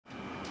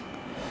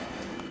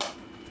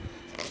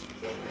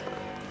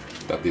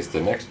that is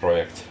the next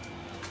project.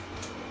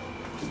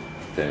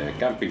 The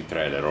camping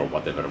trailer or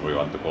whatever we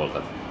want to call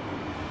that.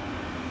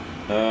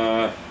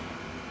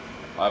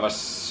 I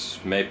was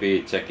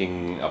maybe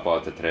checking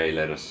about the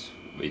trailers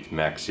with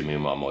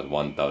maximum amount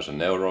 1,000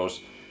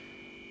 euros,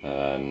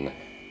 and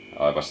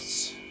I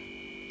was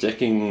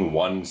checking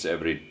once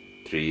every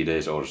 3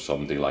 days or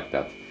something like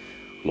that,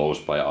 close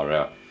by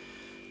area.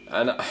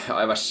 And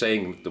I was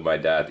saying to my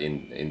dad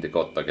in the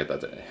Kottake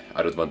that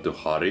I don't want to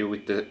hurry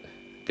with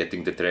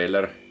getting the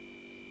trailer,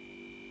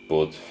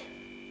 but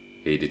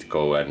he did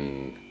go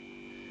and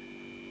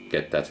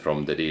get that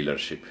from the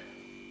dealership.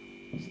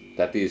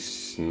 That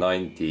is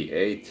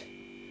 98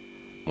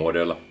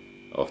 model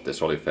of the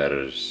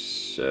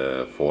Solifer's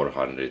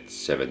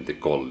 470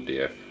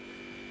 Goldie.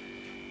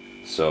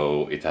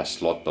 So it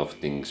has lot of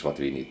things what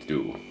we need to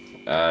do.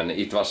 And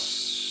it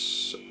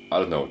was, I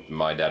don't know,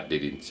 my dad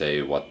didn't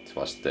say what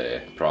was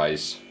the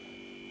price,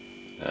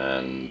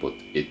 but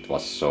it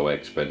was so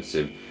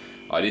expensive.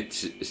 I did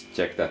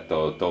check that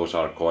those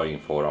are going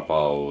for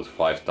about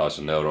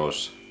 5,000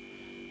 euros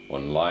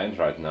online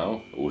right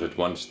now. Used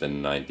ones, the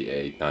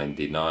 98,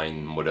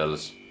 99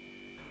 models.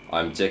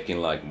 I'm checking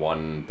like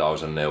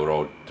 1,000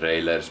 euro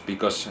trailers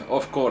because,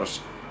 of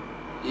course,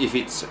 if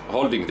it's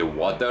holding the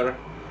water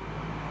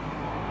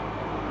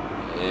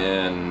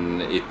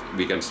and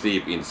we can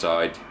sleep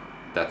inside,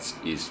 that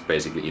is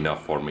basically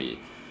enough for me.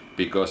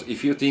 Because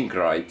if you think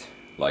right,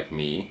 like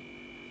me,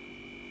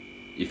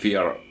 if we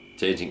are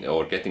changing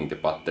or getting the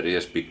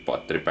batteries, big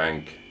battery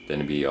bank,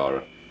 then we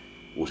are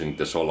using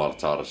the solar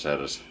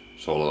chargers,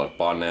 solar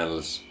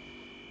panels,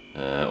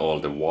 all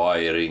the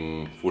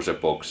wiring, fuse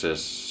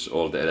boxes,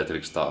 all the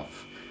electric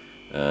stuff,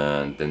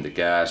 and then the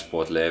gas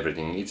bottle,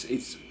 everything.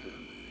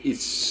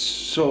 It's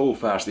so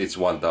fast. It's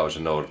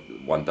 1,000 or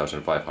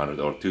 1,500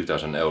 or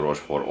 2,000 euros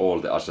for all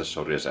the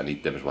accessories and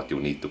items what you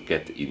need to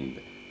get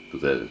into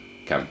the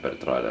camper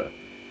trailer.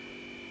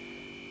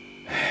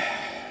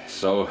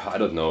 So I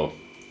don't know.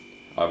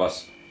 I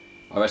was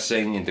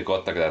saying in the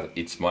Kottake that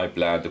it's my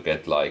plan to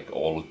get like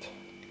old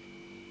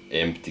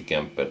empty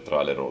camper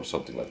trailer or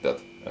something like that,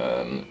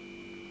 and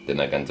then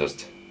I can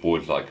just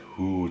put like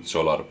huge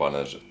solar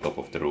panels top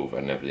of the roof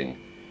and everything,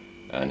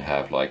 and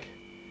have like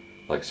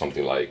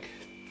something like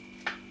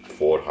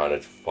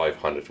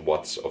 400-500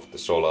 watts of the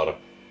solar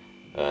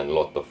and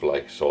lot of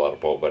like solar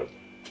power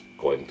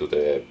going to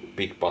the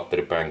big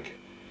battery bank,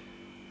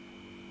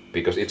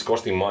 because it's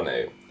costing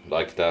money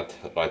like that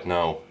right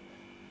now.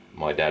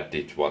 My dad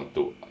didn't want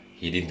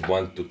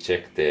to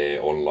check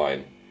the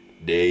online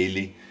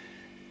daily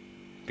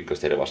because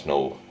there was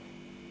no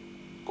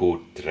good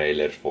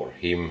trailer for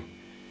him.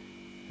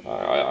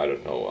 I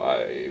don't know.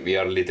 We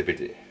are a little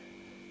bit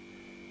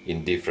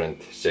in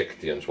different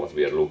sections what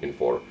we are looking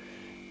for,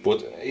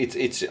 but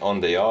it's on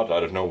the yard. I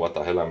don't know what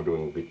the hell I'm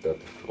doing with that,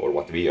 or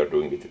what we are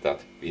doing with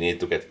that. We need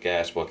to get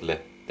gas bottle.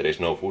 There is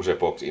no fuse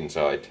box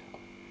inside.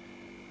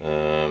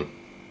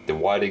 The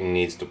wiring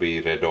needs to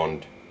be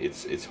redone.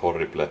 It's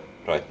horrible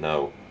right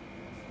now,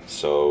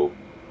 so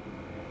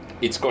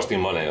it's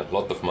costing money, a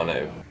lot of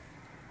money.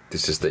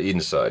 This is the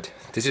inside.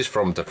 This is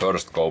from the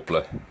first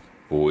couple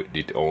who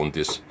did own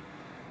this,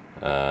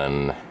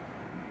 and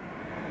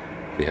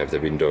we have the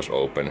windows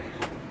open.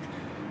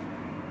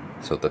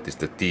 So that is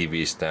the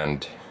TV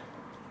stand,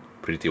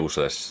 pretty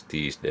useless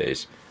these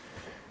days,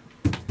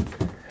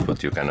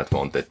 but you cannot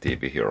mount the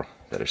TV here.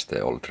 There is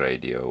the old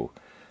radio.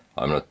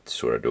 I'm not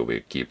sure do we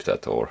keep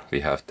that, or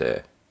we have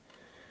the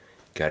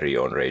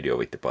carry-on radio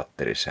with the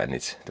batteries, and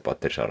the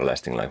batteries are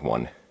lasting like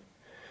 1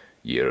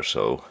 year or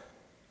so.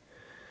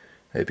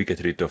 Maybe get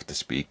rid of the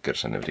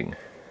speakers and everything.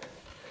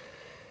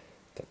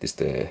 That is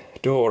the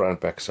door and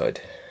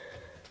backside.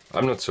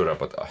 I'm not sure,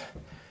 but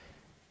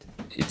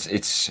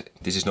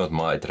this is not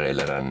my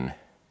trailer and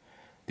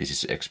this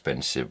is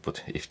expensive,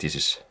 but if this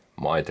is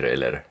my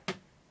trailer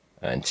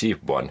and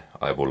cheap one,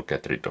 I will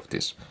get rid of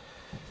this.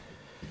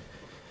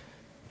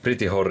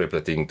 Pretty horrible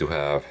thing to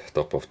have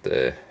top of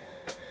the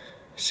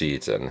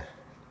seats, and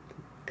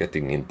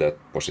getting in that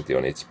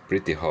position, it's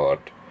pretty hard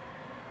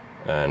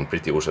and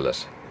pretty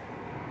useless.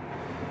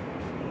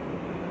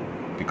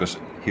 Because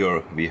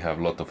here we have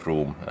a lot of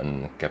room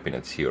and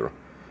cabinets here,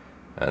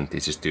 and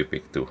this is too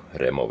big to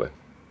remove.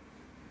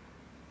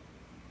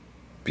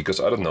 Because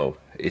I don't know,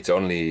 it's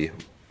only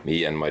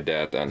me and my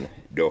dad and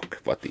dog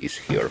what is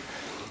here.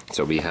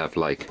 So we have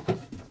like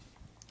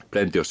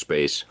plenty of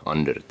space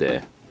under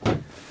the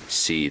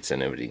seats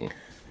and everything.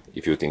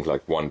 If you think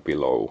like one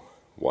pillow,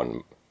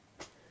 one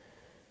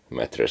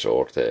mattress,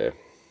 or the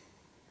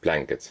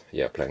blanket,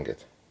 yeah,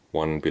 blanket,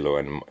 one pillow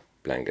and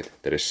blanket.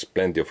 There is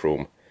plenty of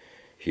room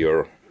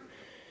here,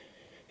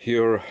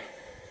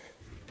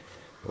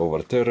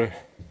 over there,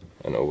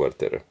 and over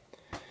there.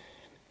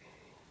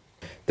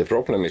 The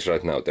problem is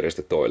right now there is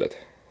the toilet,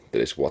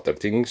 there is water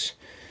things,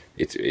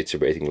 it's a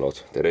waiting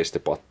lot. There is the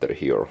battery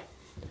here.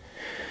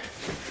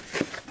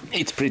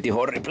 It's pretty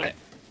horrible.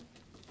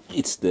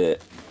 It's the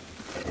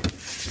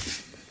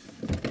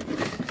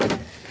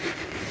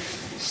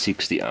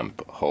 60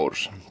 amp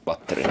horse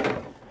battery.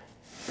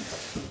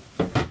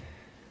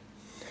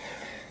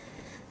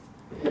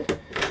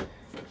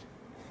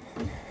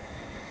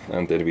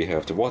 and then we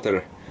have the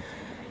water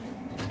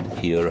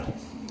here.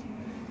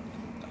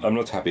 I'm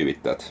not happy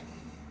with that.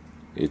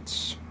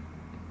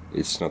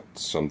 It's not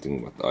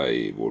something what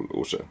I will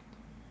use.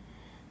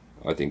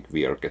 I think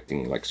we are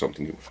getting like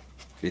something a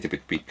little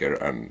bit bigger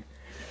and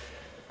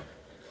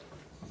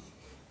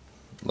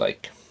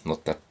like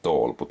not that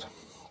tall, but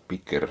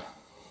bigger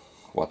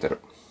water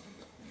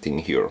thing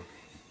here.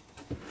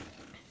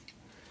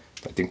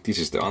 I think this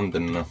is the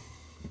antenna.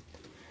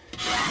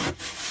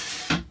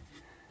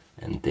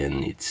 And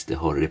then it's the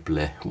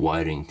horrible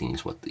wiring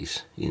things what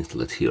is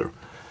installed here.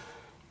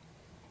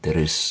 There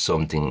is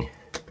something.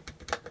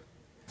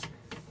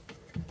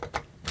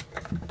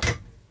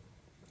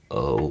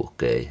 Oh,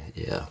 okay,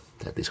 yeah,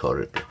 that is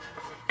horrible.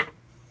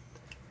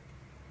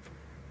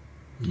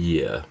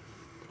 Yeah,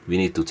 we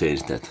need to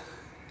change that.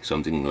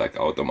 Something like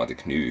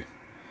automatic new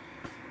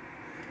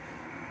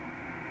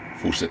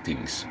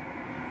settings.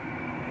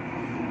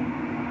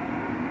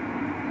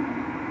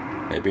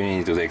 Maybe we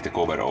need to take the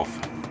cover off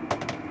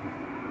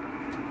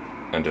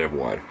and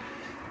rewire.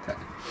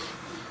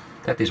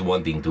 That is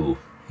one thing to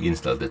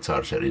install the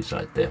charger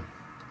inside the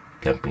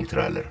camping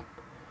trailer.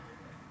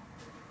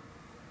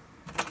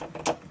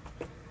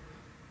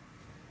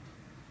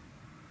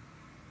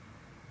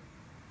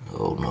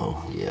 Oh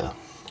no, yeah.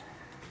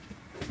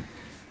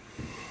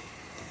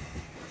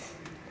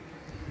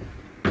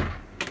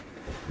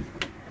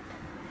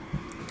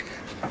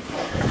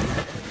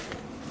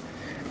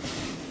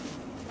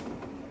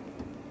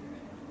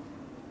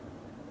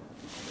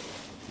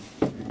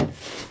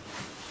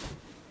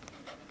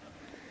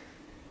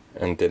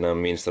 And then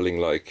I'm installing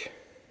like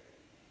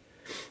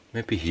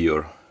maybe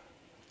here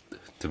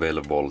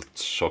 12-volt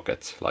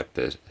sockets, like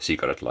the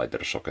cigarette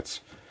lighter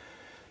sockets.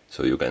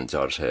 So you can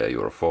charge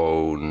your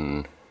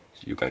phone,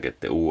 you can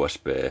get the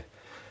USB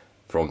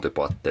from the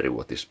battery,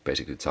 what is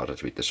basically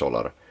charged with the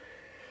solar.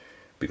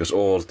 Because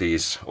all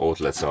these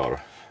outlets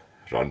are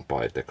run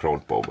by the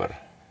ground power.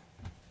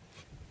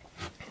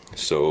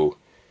 So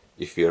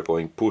if we are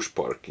going push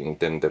parking,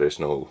 then there is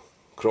no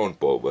ground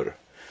power.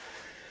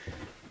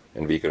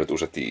 And we cannot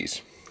use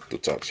these to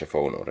charge a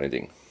phone or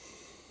anything.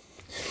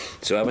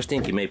 So I was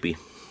thinking maybe,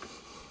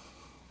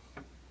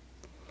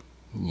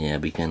 yeah,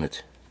 we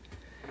cannot.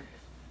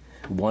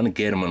 One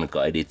German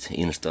guy did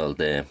install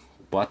the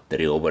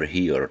battery over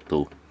here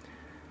to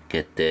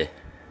get the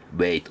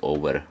weight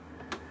over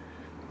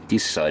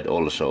this side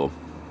also.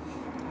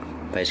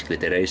 Basically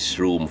there is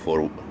room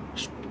for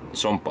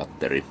some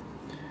battery.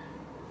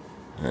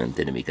 And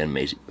then we can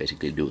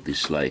basically do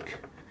this like.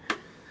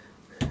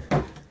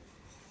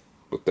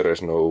 But there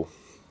is no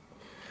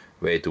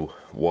way to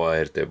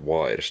wire the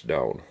wires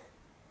down.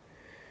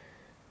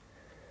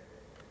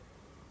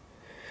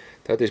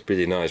 That is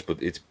pretty nice,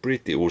 but it's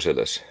pretty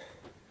useless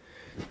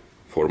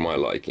for my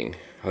liking.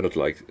 I don't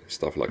like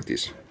stuff like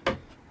this.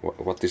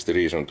 What is the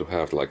reason to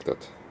have like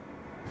that?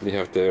 We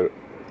have the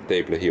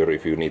table here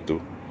if you need to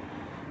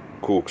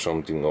cook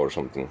something or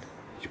something.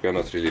 You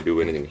cannot really do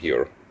anything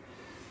here.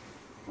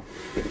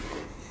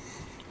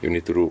 You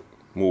need to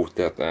move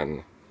that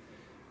and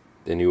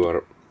then you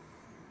are,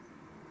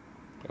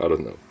 I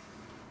don't know.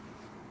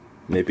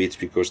 Maybe it's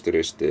because there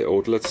is the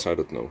outlets, I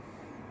don't know.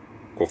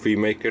 Coffee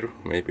maker,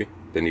 maybe.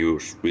 Then you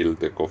spill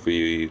the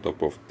coffee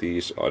top of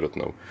these, I don't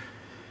know.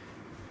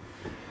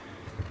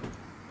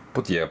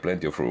 But yeah,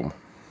 plenty of room.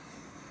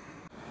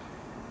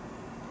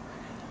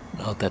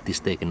 Now that is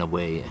taken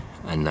away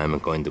and I'm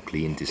going to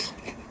clean this.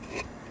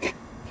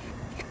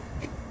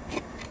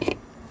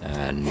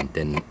 And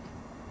then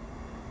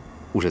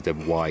use the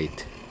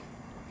white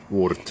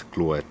wood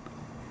glue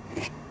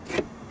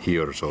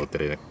here so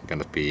there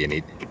cannot be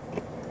any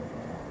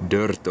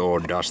dirt or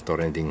dust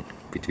or anything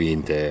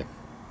between the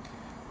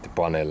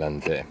panel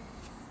and the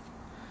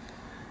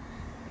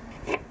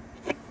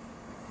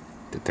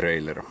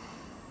trailer.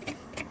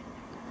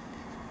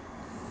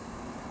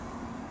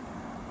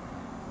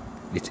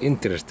 It's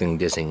interesting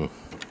guessing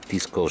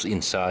this goes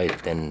inside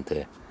then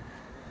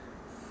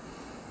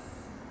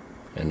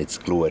and it's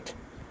glued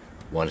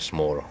once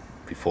more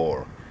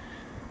before.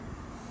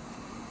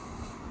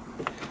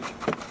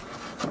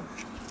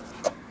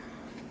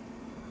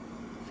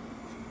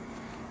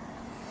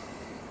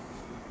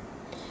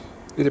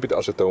 Little bit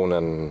acetone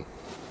and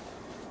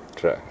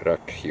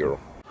rack here.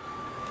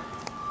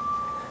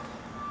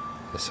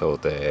 So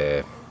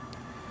this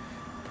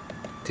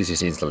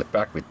is installed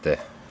back with the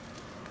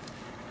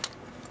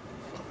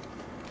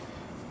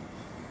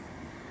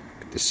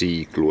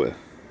C-glue.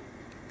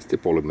 Sitten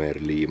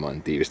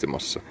polymerliimaan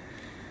tiivistimassa.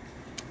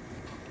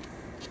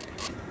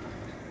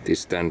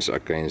 This stands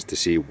against the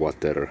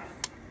seawater,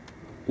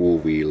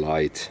 UV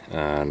light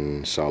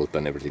and salt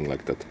and everything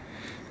like that.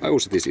 I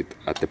use this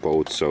at the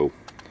boat, so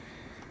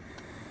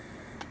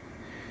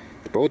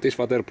the boat is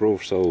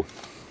waterproof, so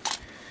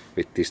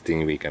with this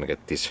thing we can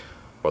get this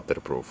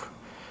waterproof.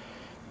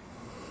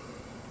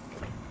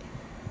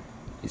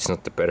 It's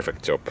not the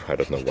perfect job, I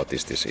don't know what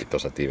is this, it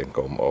doesn't even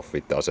come off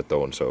with the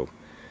acetone, so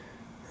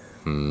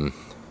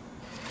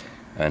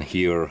and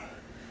here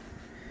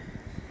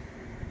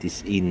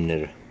this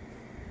inner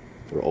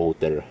or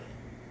outer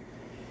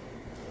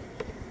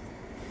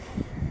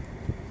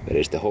There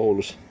is the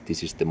holes.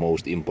 This is the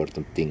most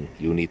important thing.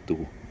 You need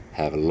to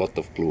have a lot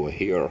of glue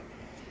here.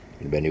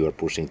 And when you are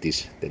pushing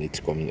this, then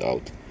it's coming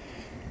out.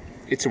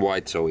 It's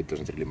white, so it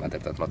doesn't really matter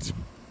that much.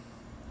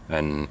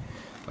 And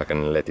I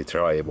can let it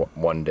dry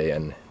one day,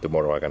 and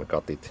tomorrow I can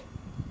cut it,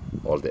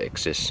 all the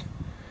excess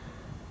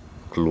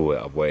glue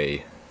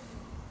away.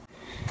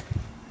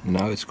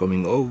 Now it's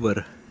coming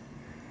over,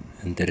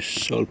 and there's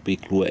salty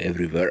glue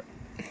everywhere.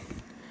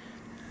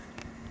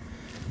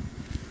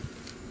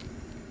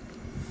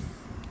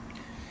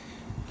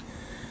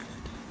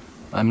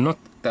 I'm not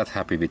that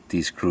happy with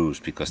these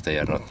screws because they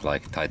are not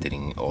like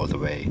tightening all the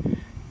way.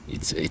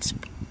 It's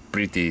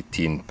pretty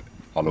thin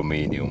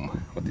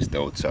aluminium. What is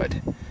the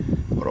outside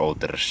or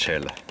outer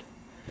shell?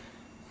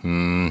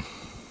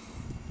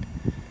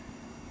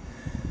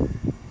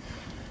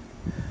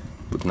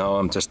 But now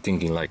I'm just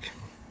thinking like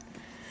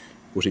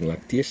pushing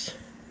like this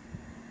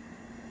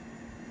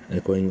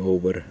and going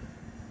over.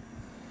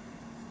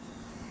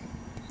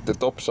 The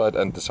top side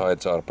and the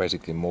sides are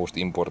basically most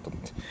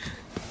important.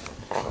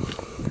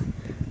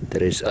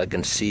 There is, I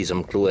can see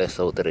some glue,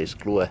 so there is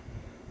glue at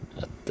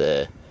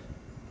the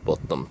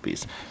bottom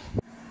piece.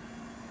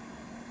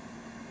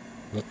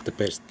 Not the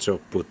best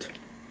job, but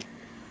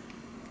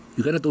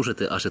you cannot use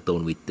the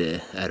acetone with the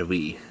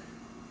RV.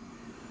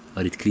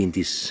 I did clean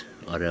this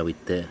area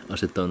with the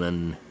acetone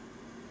and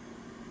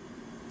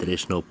there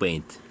is no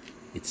paint.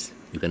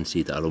 You can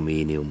see the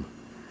aluminium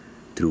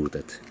through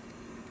that.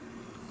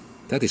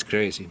 That is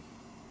crazy.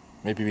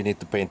 Maybe we need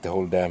to paint the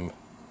whole damn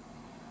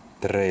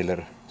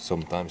trailer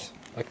sometimes.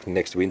 Like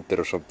next winter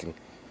or something.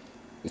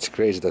 It's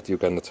crazy that you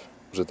cannot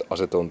use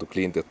acetone to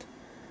clean that.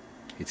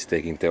 It's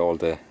taking all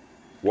the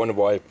one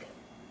wipe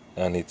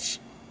and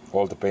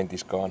all the paint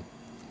is gone.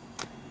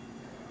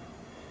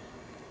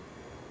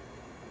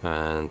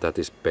 And that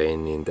is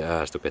pain in the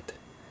ass to get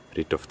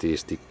rid of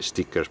these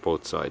stickers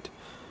both sides.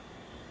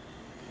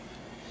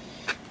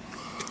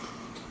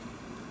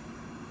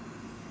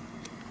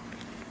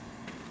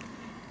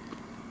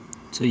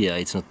 So yeah,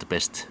 it's not the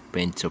best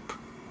paint job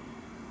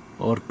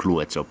or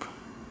glue job.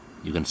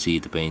 You can see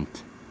the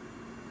paint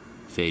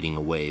fading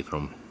away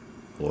from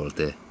all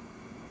the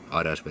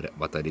areas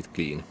what I did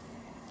clean.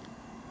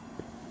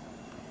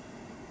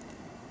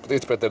 But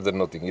it's better than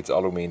nothing. It's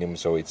aluminium,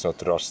 so it's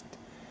not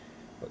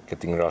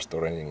getting rust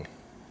or anything.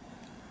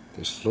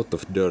 There's a lot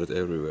of dirt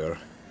everywhere.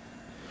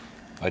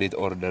 I did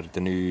order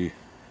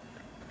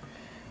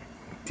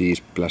these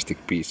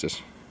plastic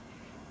pieces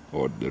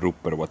or the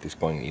rubber what is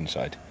going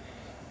inside.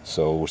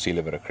 So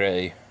silver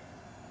gray.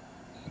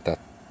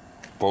 That's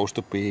supposed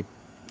to be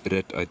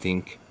red, I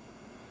think.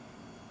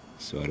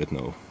 So I don't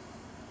know.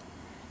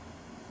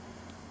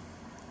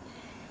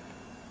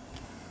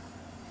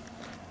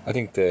 I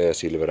think the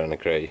silver and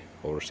gray,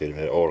 or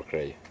silver or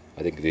gray.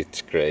 I think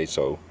it's gray,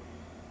 so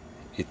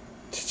it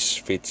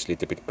fits a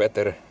little bit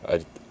better. I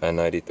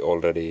did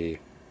already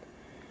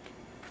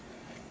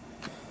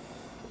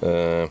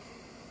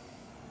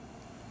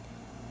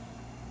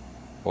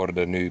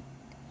order new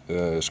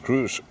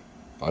screws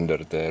under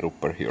the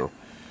rubber here.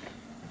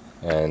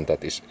 And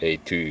that is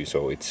A2,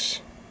 so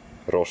it's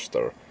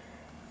roster.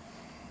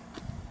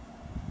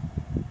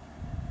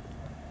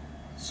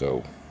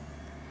 So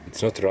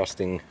it's not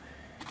rusting,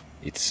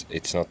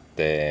 it's not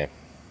the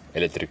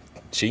electric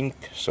zinc,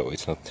 so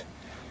it's not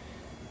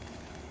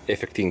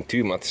affecting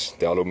too much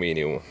the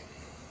aluminium.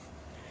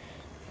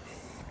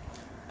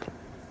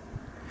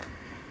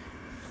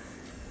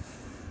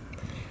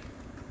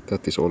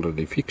 That is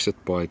already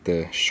fixed by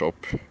the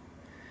shop.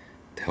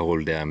 The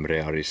whole damn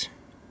rear is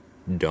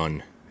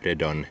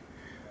redone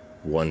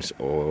once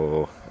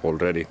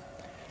already.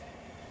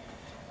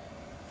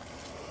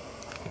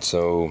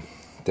 So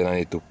then I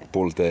need to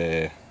pull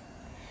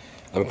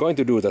I'm going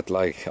to do that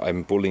like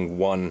I'm pulling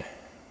one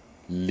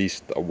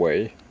list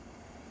away.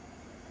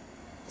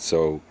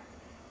 So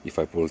if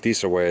I pull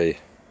this away,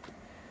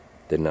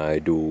 then I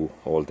do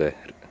all the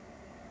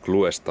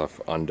glue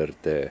stuff under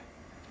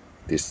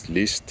this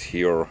list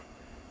here,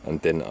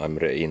 and then I'm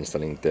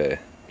reinstalling the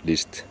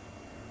list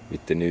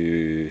with the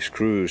new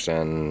screws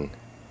and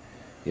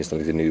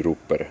installing the new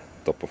rubber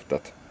top of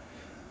that,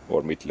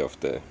 or middle of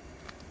the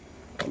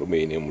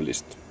aluminium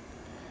list.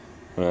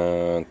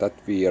 That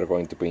we are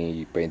going to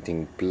be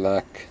painting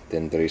black.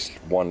 Then there is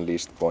one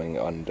list going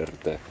under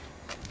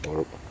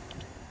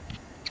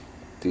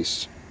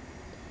this.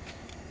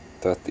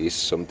 That is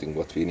something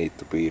what we need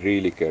to be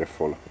really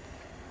careful.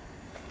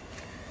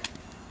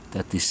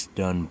 That is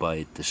done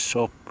by the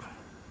shop.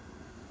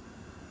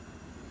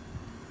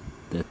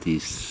 That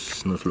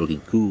is not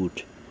looking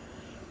good.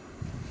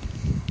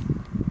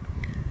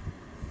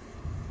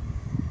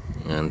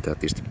 And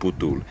that is the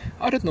putul.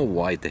 I don't know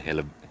why the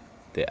hell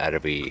the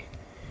RV,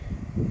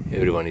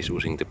 everyone is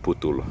using the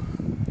putul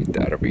with the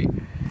RV,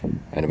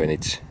 and when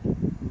it's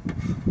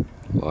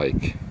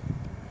like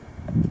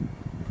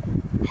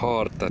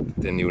hard, that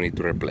then you need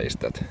to replace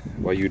that.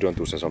 Why you don't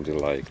use something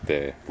like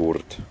the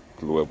wood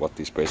glue, what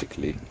is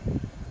basically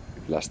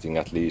lasting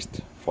at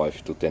least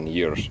 5 to 10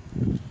 years.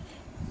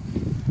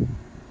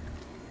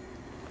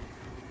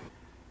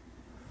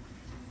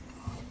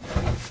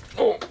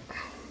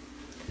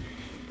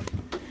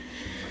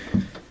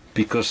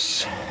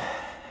 because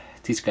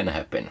this can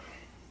happen.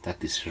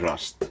 That is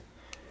rust,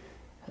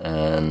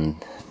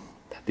 and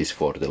that is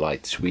for the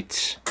light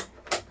switch,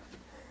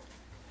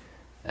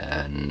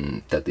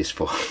 and that is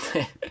for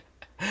the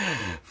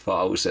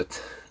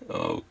faucet.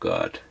 Oh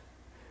god,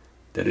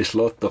 there is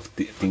lot of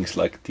things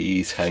like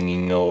these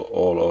hanging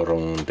all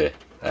around the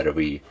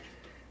RV.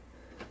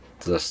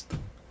 Just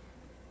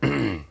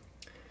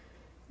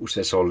use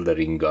a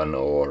soldering gun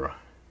or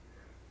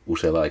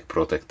use like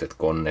protected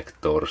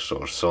connectors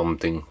or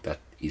something. That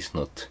is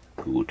not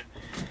good.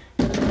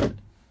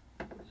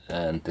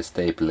 And the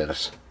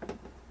staplers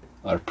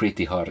are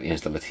pretty hard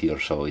installed here,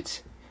 so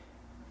it's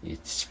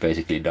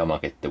basically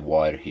damaged the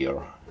wire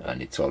here,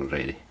 and it's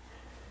already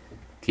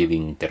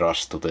giving the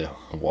rust to the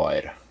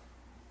wire.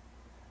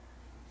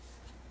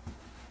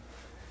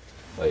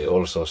 I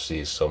also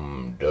see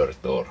some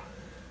dirt or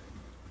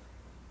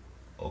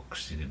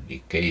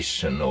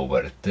oxidation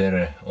over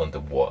there on the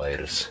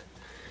wires,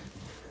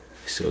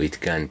 so it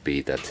can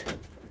be that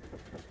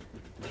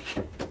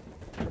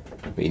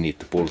we need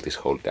to pull this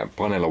whole damn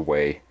panel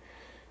away,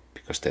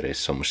 because there is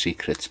some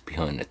secrets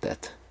behind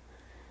that,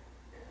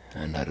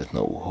 and I don't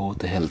know how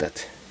the hell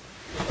that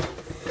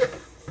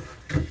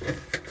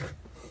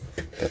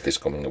is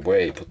coming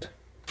away, but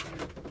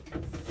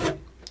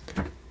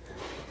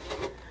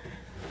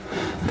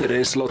there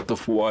is a lot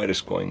of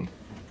wires going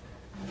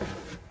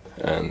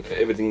and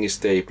everything is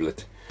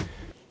stapled.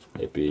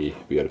 Maybe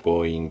we are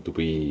going to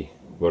be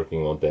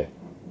working on the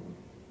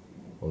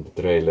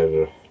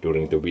trailer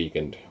during the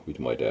weekend with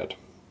my dad.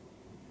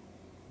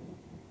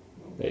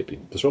 Maybe.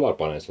 The solar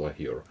panels are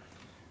here.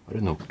 I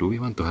don't know, do we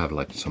want to have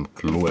like some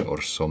glue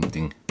or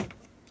something?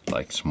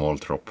 Like small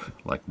drop,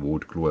 like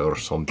wood glue or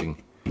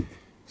something?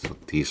 So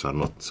these are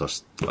not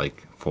just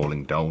like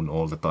falling down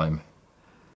all the time.